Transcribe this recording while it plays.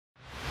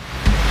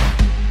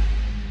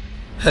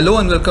Hello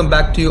and welcome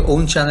back to your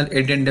own channel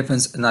Indian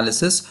Defense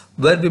Analysis,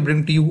 where we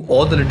bring to you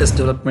all the latest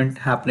development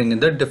happening in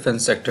the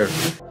defense sector.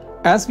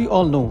 As we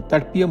all know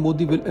that PM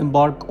Modi will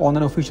embark on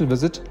an official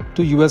visit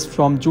to US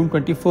from June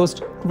 21st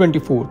to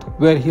 24th,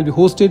 where he'll be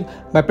hosted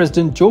by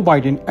President Joe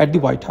Biden at the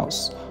White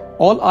House.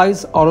 All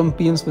eyes are on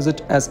PM's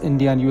visit as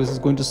India and US is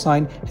going to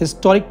sign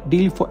historic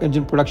deal for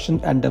engine production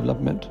and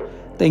development.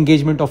 The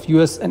engagement of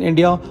US and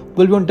India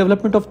will be on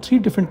development of 3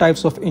 different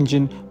types of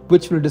engine,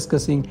 which we'll be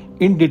discussing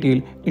in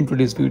detail in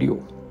today's video.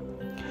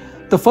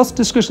 The first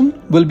discussion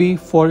will be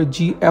for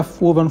GE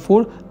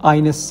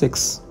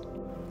F414-GE-INS6.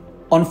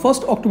 On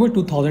 1st October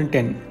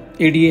 2010,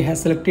 ADA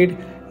has selected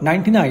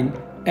 99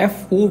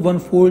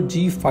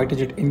 F414G fighter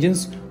jet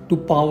engines to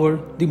power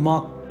the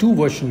Mark II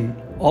version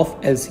of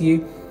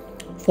LCA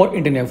for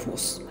Indian Air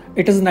Force.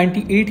 It is a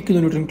 98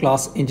 kN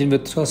class engine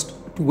with thrust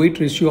to weight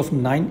ratio of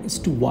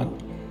 9:1.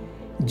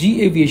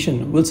 GE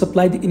Aviation will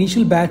supply the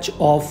initial batch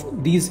of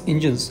these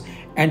engines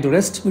and the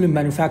rest will be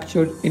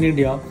manufactured in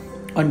India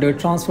under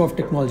Transfer of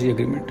Technology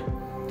Agreement.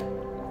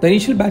 The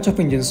initial batch of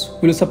engines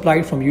will be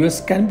supplied from US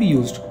can be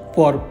used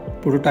for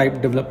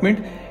prototype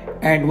development,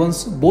 and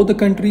once both the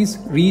countries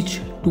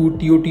reach to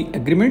TOT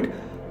agreement,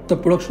 the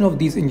production of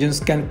these engines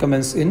can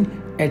commence in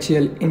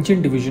HAL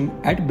Engine division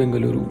at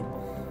Bengaluru.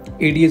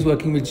 ADA is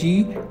working with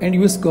GE and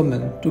US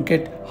government to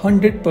get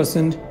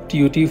 100%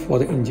 TOT for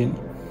the engine.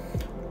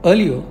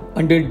 Earlier,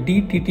 under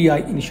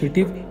DTTI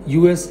initiative,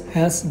 US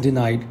has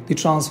denied the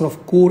transfer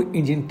of core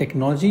engine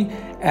technology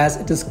as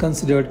it is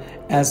considered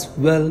as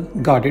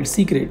well-guarded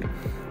secret.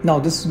 Now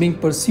this is being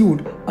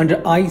pursued under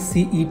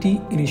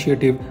iCET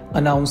initiative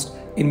announced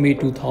in May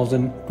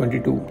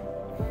 2022.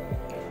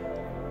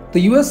 The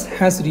US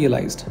has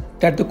realized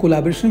that the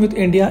collaboration with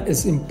India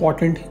is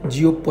important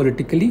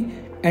geopolitically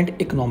and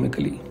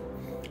economically.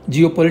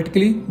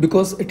 Geopolitically,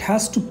 because it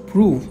has to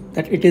prove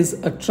that it is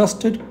a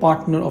trusted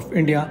partner of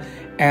India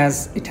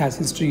as it has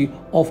history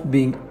of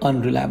being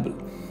unreliable.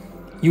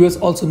 US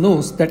also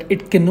knows that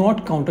it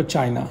cannot counter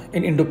China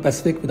in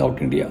Indo-Pacific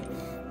without India.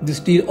 This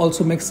deal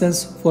also makes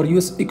sense for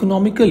US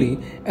economically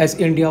as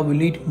India will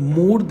need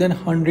more than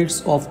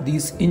hundreds of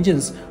these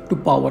engines to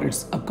power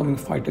its upcoming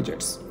fighter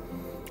jets.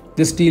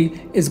 This deal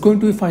is going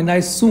to be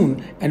finalized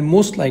soon and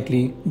most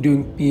likely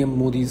during PM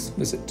Modi's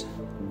visit.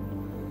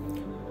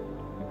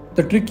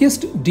 The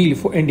trickiest deal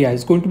for India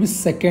is going to be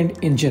second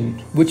engine,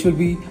 which will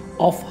be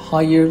of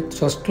higher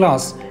thrust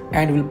class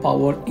and will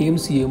power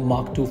AMCA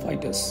Mark2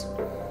 fighters.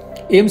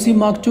 AMCA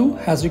Mark2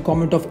 has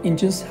requirement of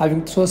engines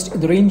having thrust in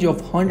the range of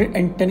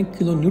 110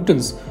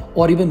 kilonewtons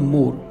or even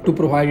more to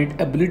provide it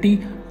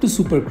ability to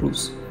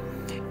supercruise.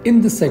 In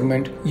this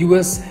segment,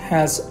 US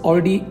has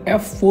already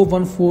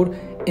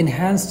F414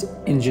 enhanced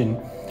engine,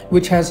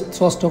 which has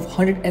thrust of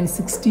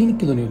 116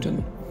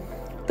 kilonewton.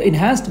 The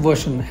enhanced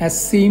version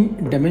has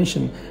same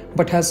dimension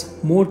but has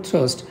more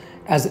thrust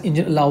as the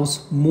engine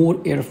allows more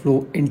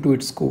airflow into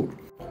its core.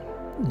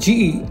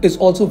 GE is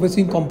also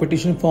facing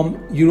competition from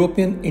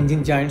European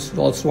engine giants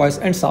Rolls-Royce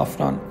and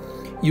Safran.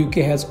 UK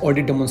has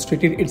already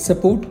demonstrated its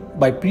support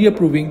by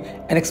pre-approving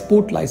an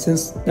export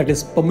license that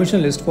is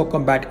permission list for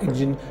combat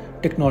engine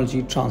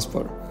technology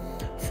transfer.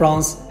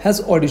 France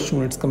has already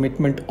shown its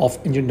commitment of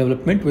engine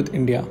development with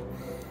India.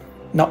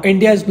 Now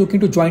India is looking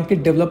to jointly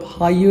develop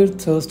higher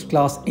thrust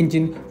class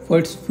engine for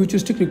its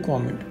futuristic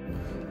requirement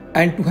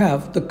and to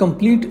have the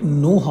complete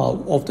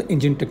know-how of the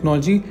engine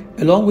technology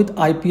along with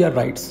IPR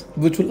rights,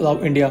 which will allow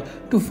India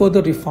to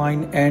further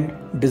refine and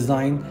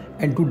design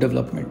and do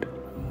development.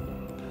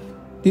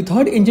 The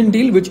third engine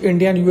deal which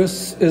India and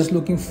US is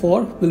looking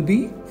for will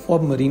be for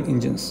marine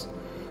engines.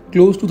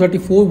 Close to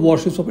 34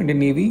 warships of Indian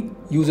Navy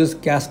uses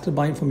gas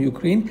turbine from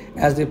Ukraine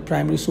as their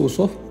primary source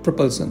of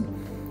propulsion.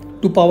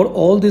 To power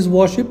all these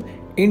warships,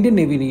 Indian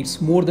Navy needs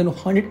more than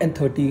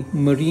 130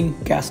 marine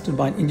gas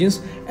turbine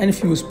engines and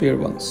few spare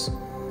ones.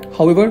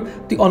 However,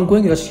 the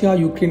ongoing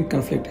Russia-Ukraine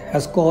conflict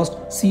has caused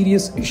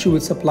serious issue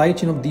with supply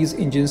chain of these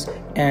engines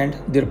and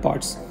their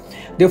parts.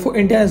 Therefore,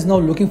 India is now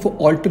looking for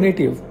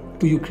alternative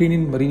to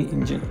Ukrainian marine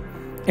engine.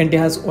 India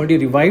has already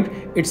revived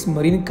its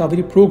marine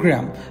recovery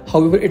program.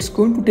 However, it's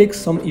going to take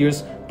some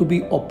years to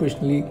be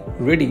operationally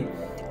ready.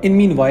 In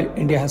meanwhile,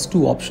 India has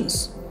 2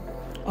 options.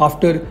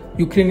 After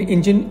Ukrainian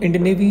engine,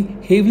 Indian Navy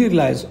heavily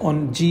relies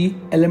on GE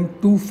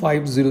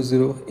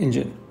LM2500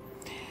 engine.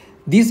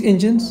 These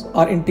engines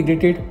are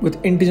integrated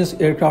with indigenous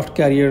aircraft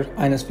carrier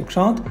INS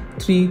Vikrant,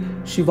 3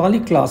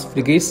 Shivali class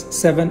frigates,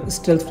 7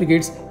 stealth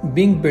frigates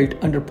being built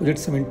under Project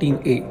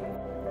 17A.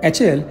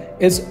 HAL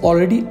is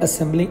already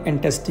assembling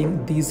and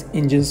testing these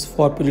engines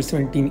for Project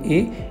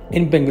 17A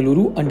in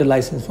Bengaluru under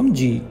license from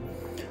GE.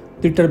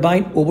 The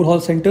turbine overhaul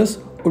centers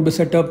would be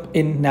set up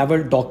in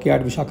Naval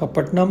Dockyard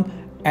Visakhapatnam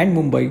and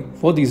Mumbai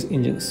for these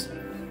engines.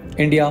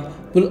 India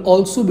will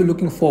also be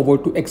looking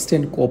forward to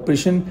extend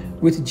cooperation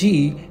with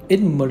GE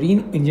in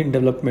marine engine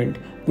development,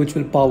 which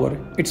will power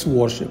its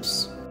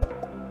warships.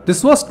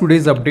 This was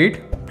today's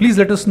update. Please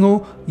let us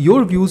know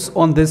your views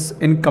on this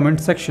in comment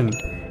section.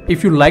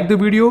 If you like the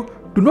video,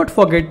 do not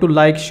forget to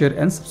like, share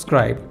and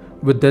subscribe.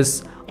 With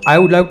this, I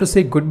would like to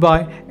say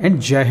goodbye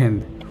and Jai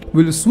Hind.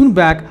 We'll soon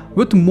back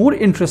with more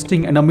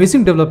interesting and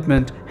amazing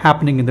development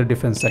happening in the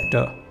defense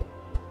sector.